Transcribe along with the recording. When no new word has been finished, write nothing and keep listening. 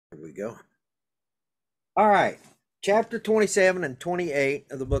go. All right, chapter 27 and 28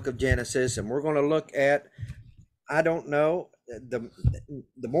 of the book of Genesis, and we're going to look at, I don't know, the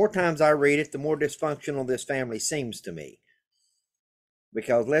more times I read it, the more dysfunctional this family seems to me.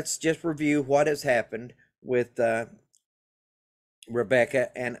 Because let's just review what has happened with Rebecca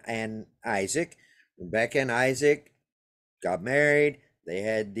and Isaac. Rebecca and Isaac got married. They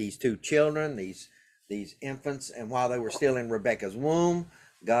had these two children, these infants, and while they were still in Rebecca's womb,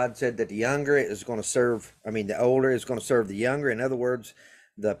 God said that the younger is going to serve, the older is going to serve the younger. In other words,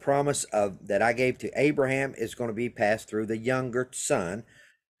 the promise of that I gave to Abraham is going to be passed through the younger son,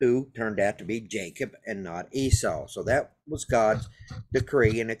 who turned out to be Jacob and not Esau. So that was God's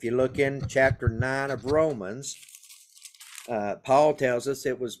decree. And if you look in chapter 9 of Romans, Paul tells us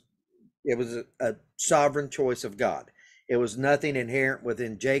it was a sovereign choice of God. It was nothing inherent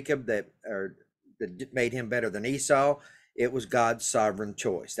within Jacob that made him better than Esau. It was God's sovereign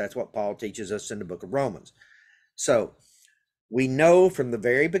choice. That's what Paul teaches us in the book of Romans. So we know from the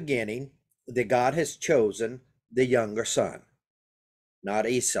very beginning that God has chosen the younger son, not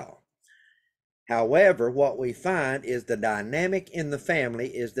Esau. However, what we find is the dynamic in the family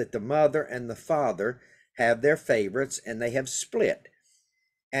is that the mother and the father have their favorites and they have split.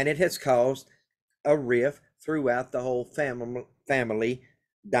 And it has caused a rift throughout the whole family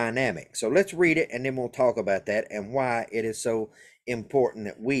dynamic. So let's read it and then we'll talk about that and why it is so important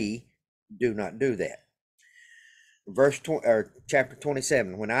that we do not do that. Chapter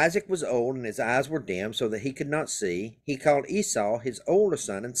 27. When Isaac was old and his eyes were dim so that he could not see, he called Esau his older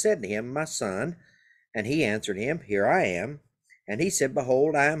son and said to him, "My son." And he answered him, "Here I am." And he said,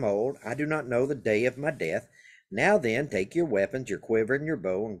 "Behold, I am old. I do not know the day of my death. Now then, take your weapons, your quiver and your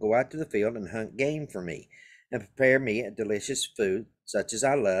bow, and go out to the field and hunt game for me, and prepare me a delicious food, such as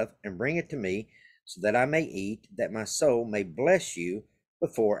I love, and bring it to me, so that I may eat, that my soul may bless you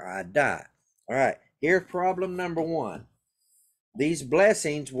before I die." All right, here's problem number one. These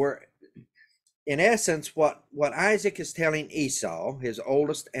blessings were, in essence, what Isaac is telling Esau, his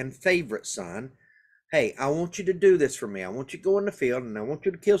oldest and favorite son. Hey, I want you to do this for me. I want you to go in the field and I want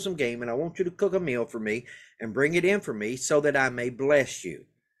you to kill some game and I want you to cook a meal for me and bring it in for me so that I may bless you.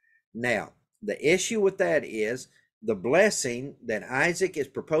 Now, the issue with that is the blessing that Isaac is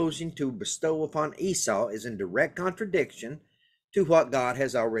proposing to bestow upon Esau is in direct contradiction to what God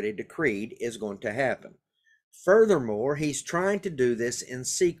has already decreed is going to happen. Furthermore, he's trying to do this in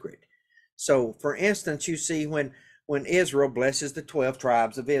secret. So, for instance, you see when Israel blesses the 12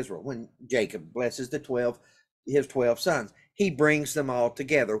 tribes of Israel, when Jacob blesses his 12 sons, he brings them all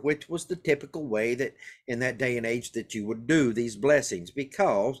together, which was the typical way that in that day and age that you would do these blessings,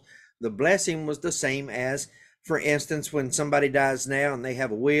 because the blessing was the same as, for instance, when somebody dies now and they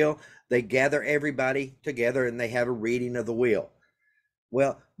have a will, they gather everybody together and they have a reading of the will.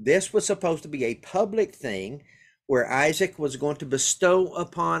 Well, this was supposed to be a public thing where Isaac was going to bestow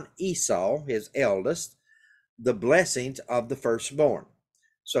upon Esau, his eldest, the blessings of the firstborn.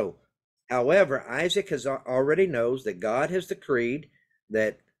 So, however, Isaac already knows that God has decreed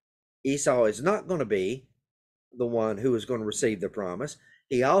that Esau is not going to be the one who is going to receive the promise.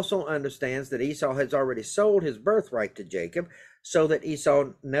 He also understands that Esau has already sold his birthright to Jacob, so that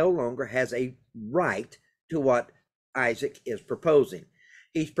Esau no longer has a right to what Isaac is proposing.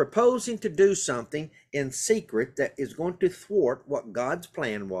 He's proposing to do something in secret that is going to thwart what God's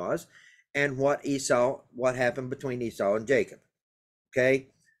plan was and what happened between Esau and Jacob. Okay,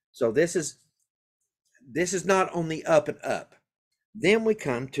 so this is not on the up and up. Then we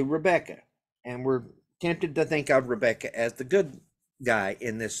come to Rebecca, and we're tempted to think of Rebecca as the good guy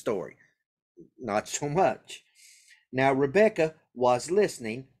in this story. Not so much. Now, Rebecca was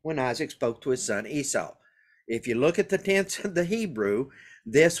listening when Isaac spoke to his son Esau. If you look at the tense of the Hebrew,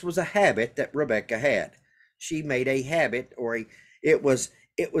 this was a habit that Rebecca had. She made a habit, it was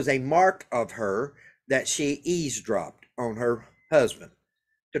a mark of her that she eavesdropped on her husband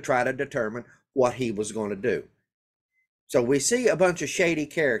to try to determine what he was going to do. So we see a bunch of shady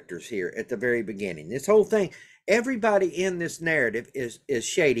characters here at the very beginning. This whole thing, everybody in this narrative is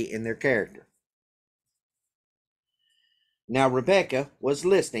shady in their character. Now Rebecca was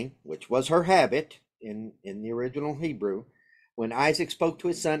listening, which was her habit in the original Hebrew, when Isaac spoke to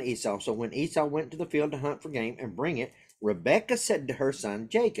his son Esau. So when Esau went to the field to hunt for game and bring it, Rebekah said to her son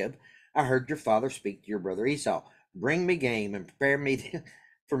Jacob, "I heard your father speak to your brother Esau. Bring me game and prepare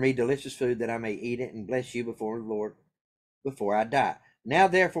for me delicious food, that I may eat it and bless you before the Lord before I die. Now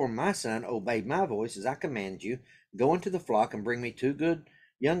therefore, my son, obey my voice as I command you. Go into the flock and bring me 2 good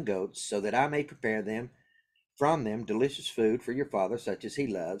young goats, so that I may prepare from them delicious food for your father, such as he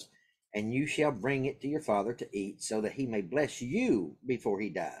loves. And you shall bring it to your father to eat, so that he may bless you before he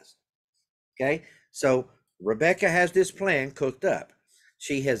dies." Okay, so Rebecca has this plan cooked up.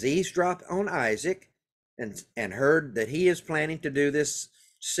 She has eavesdropped on Isaac and heard that he is planning to do this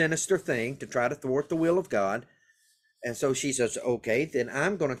sinister thing to try to thwart the will of God. And so she says, okay, then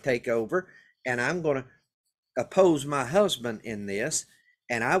I'm going to take over and I'm going to oppose my husband in this,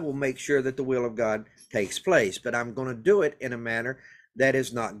 and I will make sure that the will of God takes place. But I'm going to do it in a manner that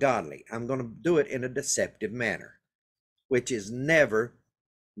is not godly. I'm going to do it in a deceptive manner, which is never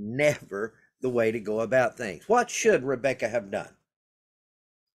the way to go about things. What should Rebecca have done?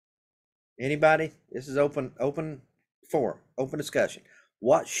 Anybody? This is open forum, open discussion.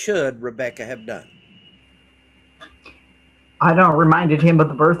 What should Rebecca have done? I don't reminded him of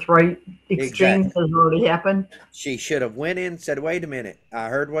the birthright exchange Exactly. has already happened. She should have went in and said, wait a minute, I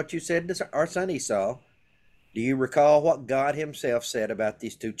heard what you said to our son Esau. Do you recall what God himself said about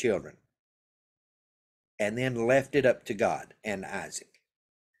these two children? And then left it up to God and Isaac.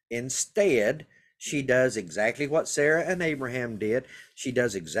 Instead, she does exactly what Sarah and Abraham did. She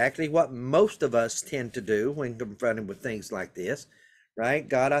does exactly what most of us tend to do when confronted with things like this, right?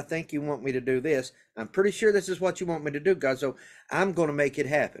 God, I think you want me to do this. I'm pretty sure this is what you want me to do, God, so I'm going to make it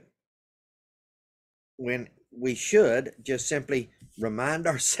happen. When we should just simply remind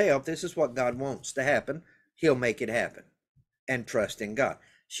ourselves this is what God wants to happen. He'll make it happen, and trust in God.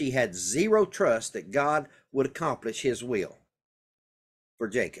 She had zero trust that God would accomplish his will for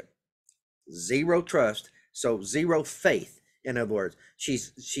Jacob. Zero trust, so zero faith. In other words,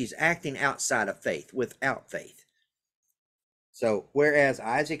 she's acting outside of faith, without faith. So whereas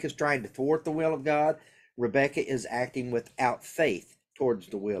Isaac is trying to thwart the will of God, Rebecca is acting without faith towards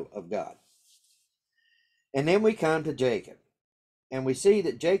the will of God. And then we come to Jacob, and we see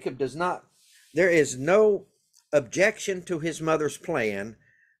that Jacob there is no objection to his mother's plan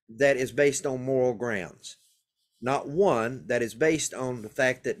that is based on moral grounds. Not one that is based on the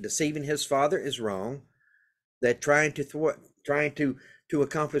fact that deceiving his father is wrong, that trying to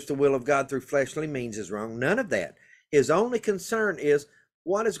accomplish the will of God through fleshly means is wrong. None of that. His only concern is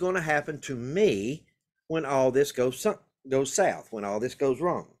what is going to happen to me when all this goes south, when all this goes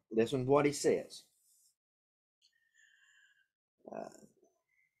wrong. Listen to what he says.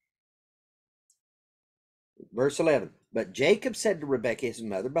 Verse 11, but Jacob said to Rebekah his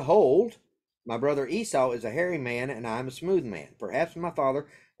mother, behold, my brother Esau is a hairy man, and I am a smooth man. Perhaps my father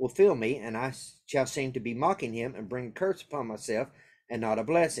will feel me, and I shall seem to be mocking him, and bring a curse upon myself, and not a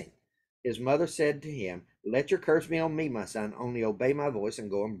blessing. His mother said to him, let your curse be on me, my son, only obey my voice, and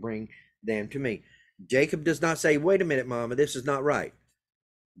go and bring them to me. Jacob does not say, wait a minute, Mama, this is not right.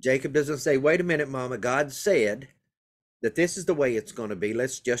 Jacob doesn't say, wait a minute, Mama, God said that this is the way it's going to be.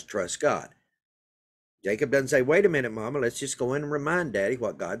 Let's just trust God. Jacob doesn't say, wait a minute, Mama, let's just go in and remind Daddy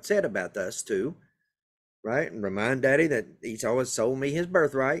what God said about us too, right? And remind Daddy that he's always sold me his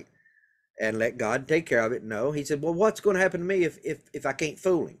birthright and let God take care of it. No, he said, well, what's going to happen to me if I can't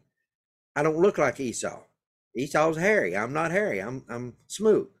fool him? I don't look like Esau. Esau's hairy. I'm not hairy. I'm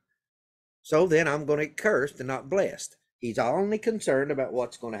smooth. So then I'm going to get cursed and not blessed. He's only concerned about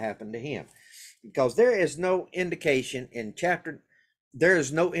what's going to happen to him, because there is no indication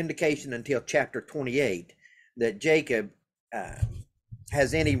until chapter 28 that Jacob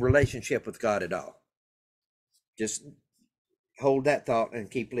has any relationship with God at all. Just hold that thought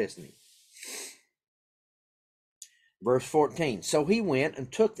and keep listening. Verse 14, so he went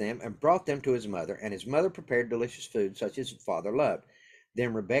and took them and brought them to his mother, and his mother prepared delicious food such as his father loved.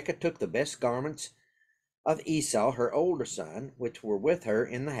 Then Rebekah took the best garments of Esau, her older son, which were with her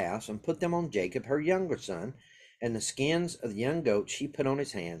in the house, and put them on Jacob, her younger son, and the skins of the young goat she put on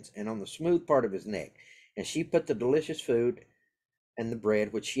his hands and on the smooth part of his neck. And she put the delicious food and the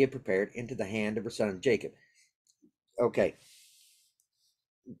bread which she had prepared into the hand of her son Jacob. Okay.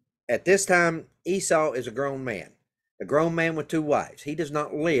 At this time, Esau is a grown man with two wives. He does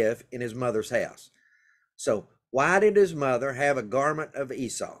not live in his mother's house. So why did his mother have a garment of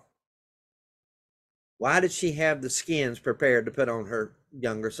Esau? Why did she have the skins prepared to put on her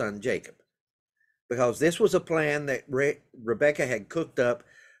younger son Jacob? Because this was a plan that Rebekah had cooked up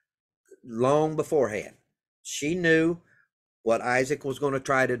long beforehand. She knew what Isaac was going to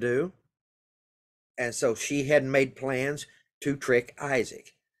try to do, and so she had made plans to trick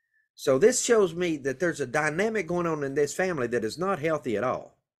Isaac. So this shows me that there's a dynamic going on in this family that is not healthy at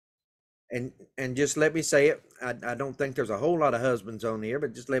all. And just let me say it. I don't think there's a whole lot of husbands on here,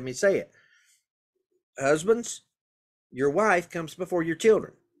 but just let me say it. Husbands, your wife comes before your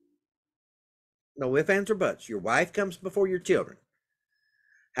children. No ifs, ands, or buts. Your wife comes before your children.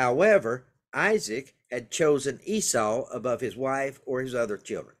 However, Isaac had chosen Esau above his wife or his other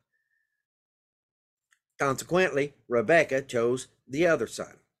children. Consequently, Rebekah chose the other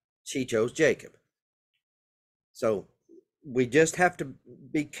son. she chose Jacob. So we just have to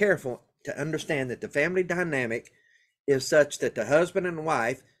be careful to understand that the family dynamic is such that the husband and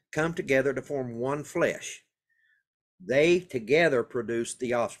wife come together to form one flesh. They together produce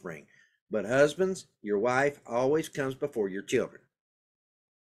the offspring. But husbands, your wife always comes before your children.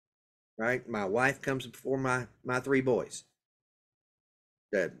 Right? My wife comes before my 3 boys.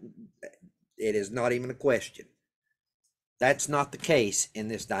 It is not even a question. That's not the case in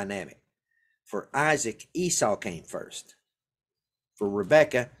this dynamic. For Isaac, Esau came first. For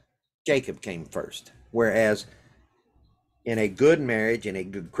Rebekah, Jacob came first. Whereas in a good marriage, in a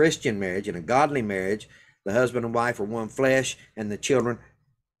good Christian marriage, in a godly marriage, the husband and wife are one flesh, and the children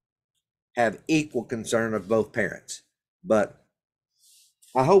have equal concern of both parents. But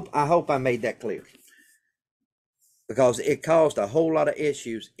I hope I made that clear, because it caused a whole lot of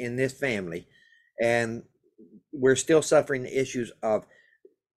issues in this family, and we're still suffering the issues of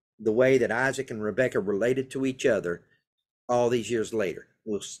the way that Isaac and Rebekah related to each other all these years later.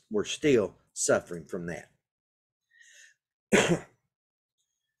 We're still suffering from that.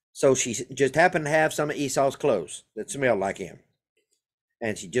 So she just happened to have some of Esau's clothes that smelled like him.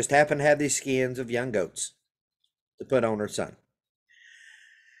 And she just happened to have these skins of young goats to put on her son.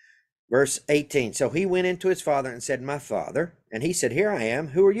 Verse 18, so he went into his father and said, my father. And he said, here I am.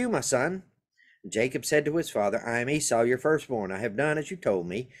 Who are you, my son? And Jacob said to his father, I am Esau, your firstborn. I have done as you told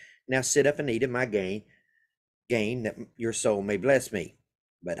me. Now sit up and eat of my gain, that your soul may bless me.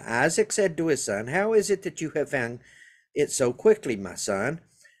 But Isaac said to his son, how is it that you have found it so quickly, my son?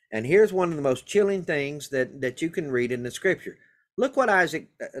 And here's one of the most chilling things that you can read in the scripture. Look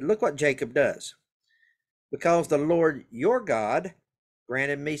what Jacob does. Because the Lord your God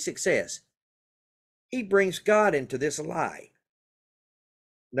granted me success. He brings God into this lie.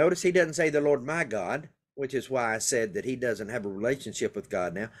 Notice he doesn't say the Lord my God, which is why I said that he doesn't have a relationship with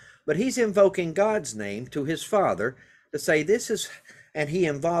God now, but he's invoking God's name to his father to say this is, and he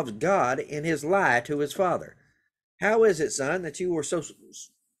involves God in his lie to his father. How is it, son, that you were so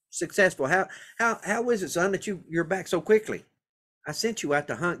successful? How is it, son, that you're back so quickly? I sent you out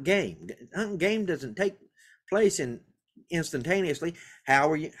to hunt game. Hunting game doesn't take place instantaneously. How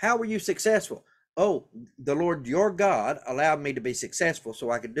were you successful? Oh, the Lord your God allowed me to be successful so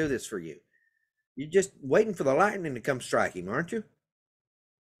I could do this for you. You're just waiting for the lightning to come strike him, aren't you?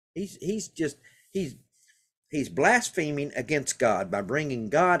 He's blaspheming against God by bringing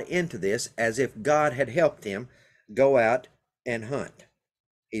God into this as if God had helped him go out and hunt.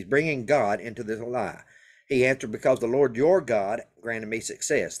 He's bringing God into this lie. He answered, because the Lord your God granted me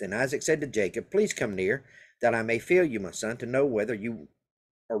success. Then Isaac said to Jacob, please come near, that I may feel you, my son, to know whether you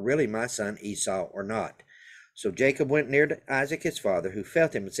are really my son Esau or not. So Jacob went near to Isaac his father, who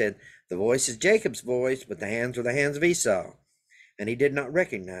felt him and said, the voice is Jacob's voice, but the hands are the hands of Esau. And he did not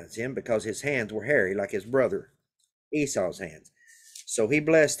recognize him, because his hands were hairy like his brother Esau's hands. So he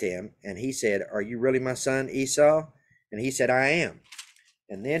blessed him, and he said, are you really my son Esau? And he said, I am.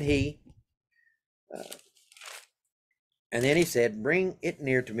 And then he said, bring it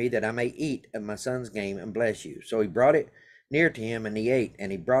near to me, that I may eat of my son's game and bless you. So he brought it near to him, and he ate,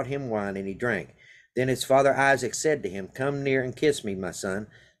 and he brought him wine, and he drank. Then his father Isaac said to him, come near and kiss me, my son.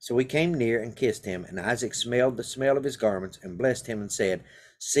 So he came near and kissed him, and Isaac smelled the smell of his garments, and blessed him, and said,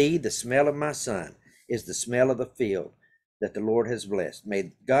 see, the smell of my son is the smell of the field that the Lord has blessed.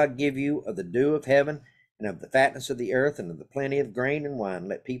 May God give you of the dew of heaven, and of the fatness of the earth, and of the plenty of grain and wine.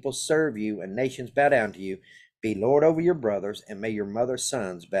 Let people serve you, and nations bow down to you. Be Lord over your brothers, and may your mother's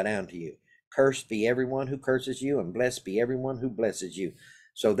sons bow down to you. Cursed be everyone who curses you, and blessed be everyone who blesses you.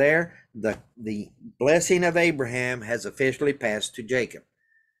 So there, the blessing of Abraham has officially passed to Jacob.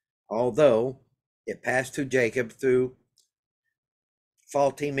 Although it passed to Jacob through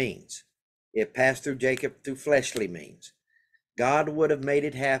faulty means. It passed through Jacob through fleshly means. God would have made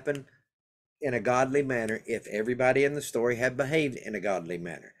it happen in a godly manner if everybody in the story had behaved in a godly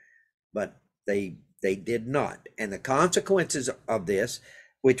manner. But they did not. And the consequences of this,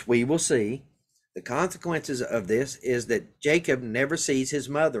 which we will see, the consequences of this is that Jacob never sees his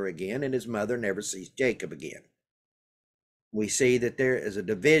mother again, and his mother never sees Jacob again. We see that there is a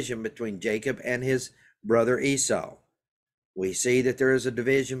division between Jacob and his brother Esau. We see that there is a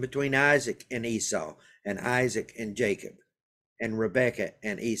division between Isaac and Esau, and Isaac and Jacob, and Rebekah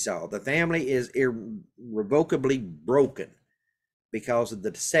and Esau. The family is irrevocably broken because of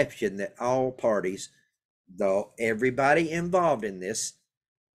the deception that all parties, though everybody involved in this,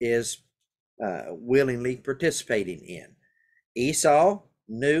 is willingly participating in. Esau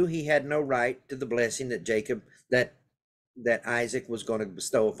knew he had no right to the blessing that Isaac was going to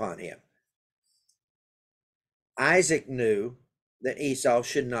bestow upon him. Isaac knew that Esau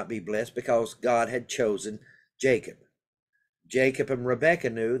should not be blessed because God had chosen Jacob. Jacob and Rebekah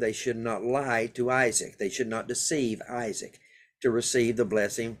knew they should not lie to Isaac. They should not deceive Isaac to receive the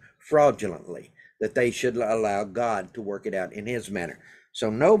blessing fraudulently, that they should allow God to work it out in his manner. So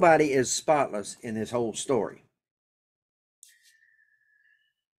nobody is spotless in this whole story.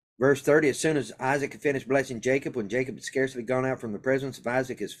 Verse 30, as soon as Isaac had finished blessing Jacob, when Jacob had scarcely gone out from the presence of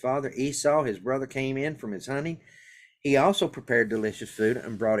Isaac his father, Esau his brother came in from his hunting. He also prepared delicious food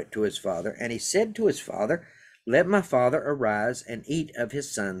and brought it to his father. And he said to his father, let my father arise and eat of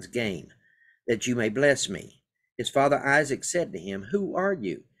his son's game, that you may bless me. His father Isaac said to him, who are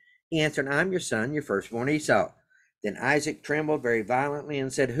you? He answered, I'm your son, your firstborn Esau. Then Isaac trembled very violently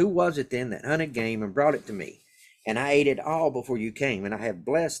and said, who was it then that hunted game and brought it to me? And I ate it all before you came, and I have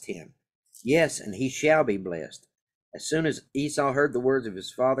blessed him. Yes, and he shall be blessed. As soon as Esau heard the words of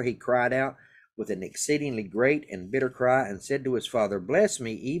his father, he cried out with an exceedingly great and bitter cry, and said to his father, bless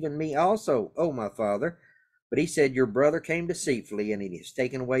me, even me also, O my father. But he said, your brother came deceitfully, and he has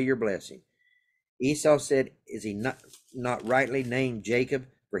taken away your blessing. Esau said, is he not rightly named Jacob?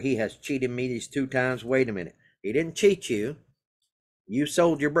 For he has cheated me these 2 times. Wait a minute. He didn't cheat you. You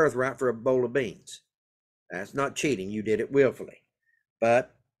sold your birthright for a bowl of beans. That's not cheating. You did it willfully.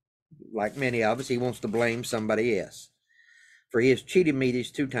 But like many of us, he wants to blame somebody else. For he has cheated me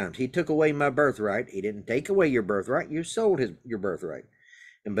these 2 times. He took away my birthright. He didn't take away your birthright. You sold your birthright.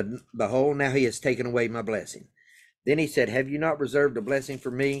 And behold, now he has taken away my blessing. Then he said, have you not reserved a blessing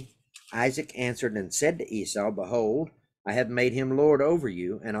for me? Isaac answered and said to Esau, behold, I have made him lord over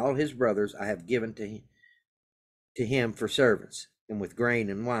you, and all his brothers I have given to him for servants, and with grain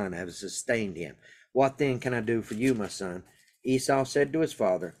and wine I have sustained him. What then can I do for you, my son? Esau said to his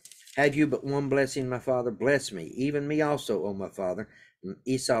father, have you but one blessing, my father? Bless me, even me also, O my father. And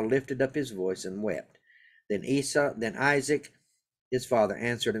Esau lifted up his voice and wept. Then Isaac his father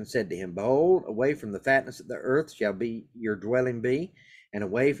answered and said to him, behold, away from the fatness of the earth shall be your dwelling be, and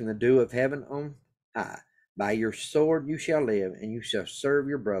away from the dew of heaven on high. By your sword you shall live, and you shall serve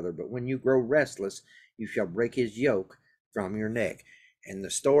your brother. But when you grow restless, you shall break his yoke from your neck. And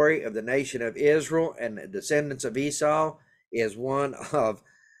the story of the nation of Israel and the descendants of Esau is one of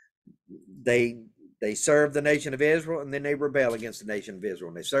they serve the nation of Israel, and then they rebel against the nation of Israel.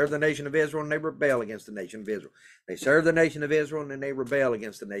 And they serve the nation of Israel, and they rebel against the nation of Israel. They serve the nation of Israel, and then they rebel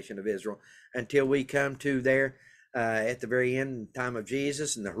against the nation of Israel, until we come to there at the very end, time of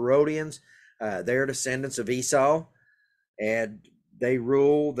Jesus, and the Herodians. They're descendants of Esau, and they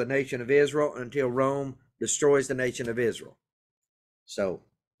rule the nation of Israel until Rome destroys the nation of Israel. So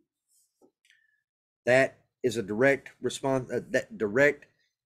that is a direct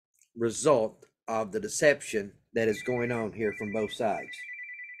result of the deception that is going on here from both sides.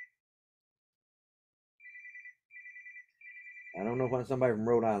 I don't know why somebody from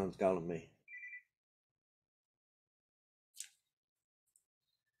Rhode Island's calling me.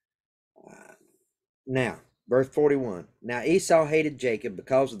 Now, verse 41. Now Esau hated Jacob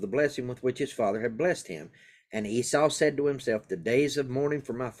because of the blessing with which his father had blessed him. And Esau said to himself, the days of mourning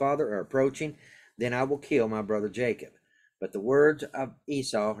for my father are approaching, then I will kill my brother Jacob. But the words of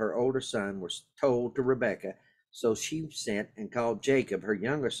Esau, her older son, were told to Rebekah. So she sent and called Jacob, her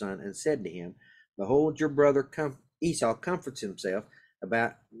younger son, and said to him, behold, your brother Esau comforts himself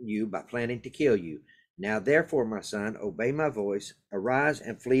about you by planning to kill you. Now therefore, my son, obey my voice, arise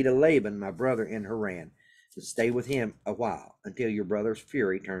and flee to Laban, my brother in Haran, and stay with him a while, until your brother's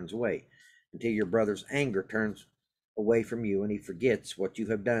fury turns away, until your brother's anger turns away from you, and he forgets what you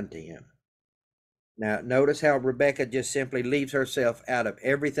have done to him. Now, notice how Rebekah just simply leaves herself out of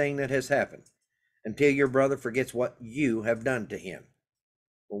everything that has happened, until your brother forgets what you have done to him.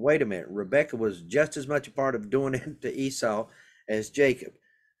 Well, wait a minute. Rebekah was just as much a part of doing it to Esau as Jacob.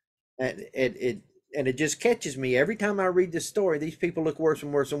 And it just catches me every time I read this story. These people look worse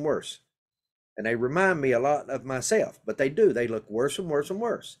and worse and worse. And they remind me a lot of myself, but they do. They look worse and worse and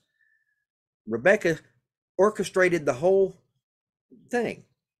worse. Rebekah orchestrated the whole thing.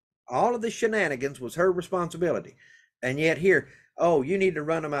 All of the shenanigans was her responsibility. And yet here, oh, you need to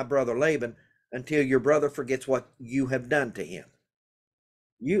run to my brother Laban until your brother forgets what you have done to him.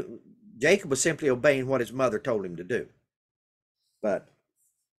 Jacob was simply obeying what his mother told him to do. But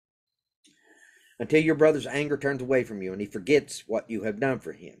until your brother's anger turns away from you and he forgets what you have done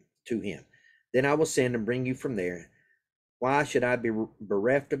for him, to him, then I will send and bring you from there. Why should I be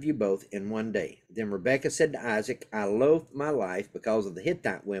bereft of you both in one day? Then Rebekah said to Isaac, I loathe my life because of the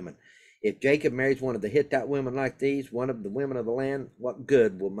Hittite women. If Jacob marries one of the Hittite women like these, one of the women of the land, what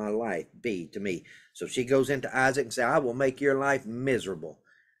good will my life be to me? So she goes into Isaac and says, I will make your life miserable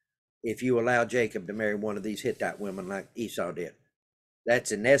if you allow Jacob to marry one of these Hittite women like Esau did.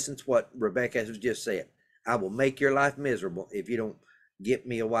 That's in essence what Rebecca has just said. I will make your life miserable if you don't get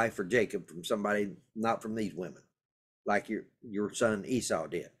me a wife for Jacob from somebody not from these women, like your son Esau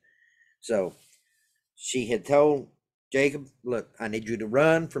did. So she had told Jacob, look, I need you to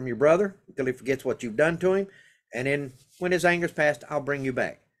run from your brother until he forgets what you've done to him. And then when his anger's passed, I'll bring you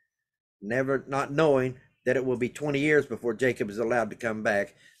back. Never, not knowing that it will be 20 years before Jacob is allowed to come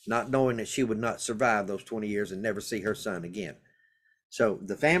back, not knowing that she would not survive those 20 years and never see her son again. So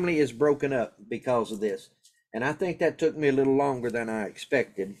the family is broken up because of this. And I think that took me a little longer than I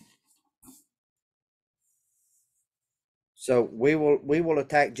expected. So we will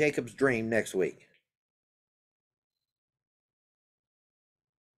attack Jacob's dream next week.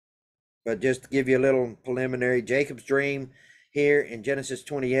 But just to give you a little preliminary, Jacob's dream here in Genesis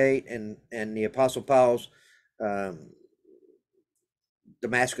 28 and the Apostle Paul's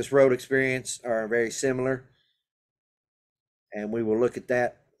Damascus Road experience are very similar. And we will look at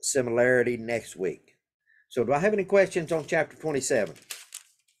that similarity next week. So do I have any questions on chapter 27?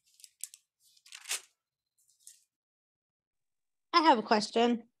 I have a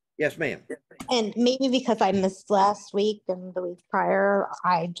question. Yes, ma'am. And maybe because I missed last week and the week prior,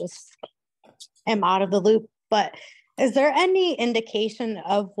 I just am out of the loop. But is there any indication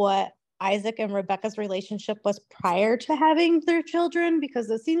of what Isaac and Rebecca's relationship was prior to having their children? Because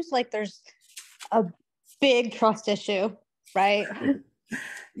it seems like there's a big trust issue, right?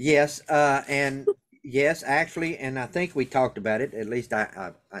 Yes, and yes, actually, and I think we talked about it. At least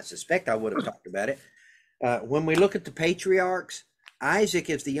I suspect I would have talked about it. When we look at the patriarchs, Isaac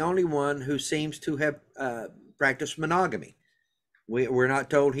is the only one who seems to have practiced monogamy. We're not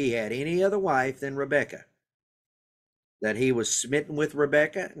told he had any other wife than Rebecca. That he was smitten with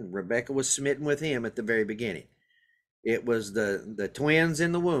Rebecca, and Rebecca was smitten with him at the very beginning. It was the twins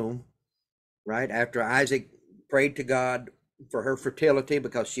in the womb, right? After Isaac prayed to God for her fertility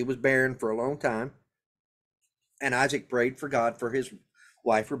because she was barren for a long time. And Isaac prayed for God for his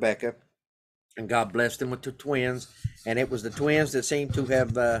wife, Rebecca, and God blessed him with the twins. And it was the twins that seemed to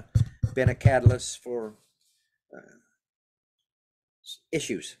have been a catalyst for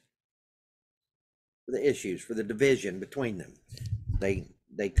issues, for the division between them.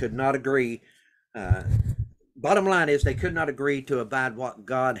 They could not agree. Bottom line is they could not agree to abide what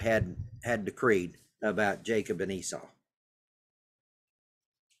God had decreed about Jacob and Esau.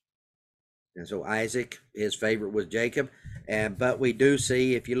 And so Isaac, his favorite was Jacob. But we do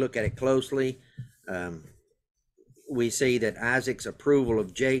see, if you look at it closely, we see that Isaac's approval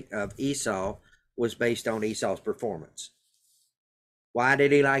of Esau was based on Esau's performance. Why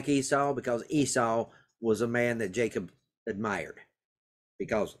did he like Esau? Because Esau was a man that Jacob admired.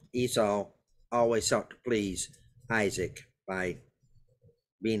 Because Esau always sought to please Isaac by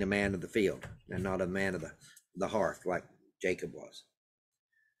being a man of the field and not a man of the hearth like Jacob was.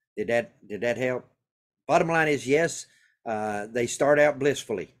 Did that help? Bottom line is yes. They start out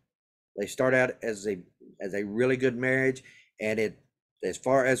blissfully. They start out as a really good marriage, and as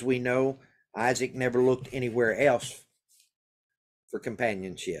far as we know, Isaac never looked anywhere else for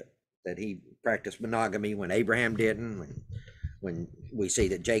companionship. That he practiced monogamy when Abraham didn't. When we see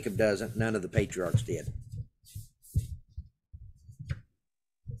that Jacob doesn't, none of the patriarchs did.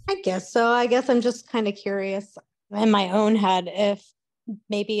 I guess so. I guess I'm just kind of curious in my own head if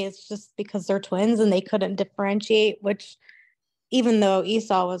maybe it's just because they're twins and they couldn't differentiate which, even though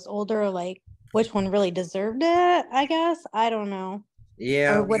Esau was older, like which one really deserved it, I guess. I don't know.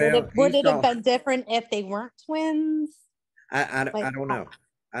 Yeah. Or would it have been different if they weren't twins? I don't know.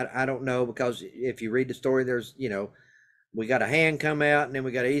 I don't know, because if you read the story, there's, we got a hand come out, and then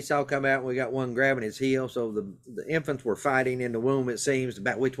we got Esau come out, and we got one grabbing his heel. So the infants were fighting in the womb, it seems,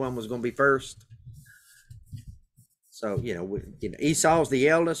 about which one was going to be first. So Esau's the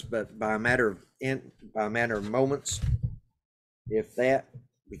eldest, but by a matter of moments, if that,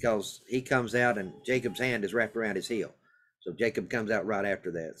 because he comes out and Jacob's hand is wrapped around his heel. So Jacob comes out right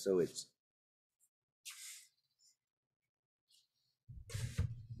after that. So it's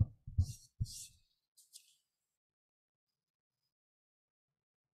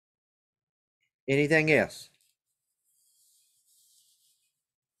anything else?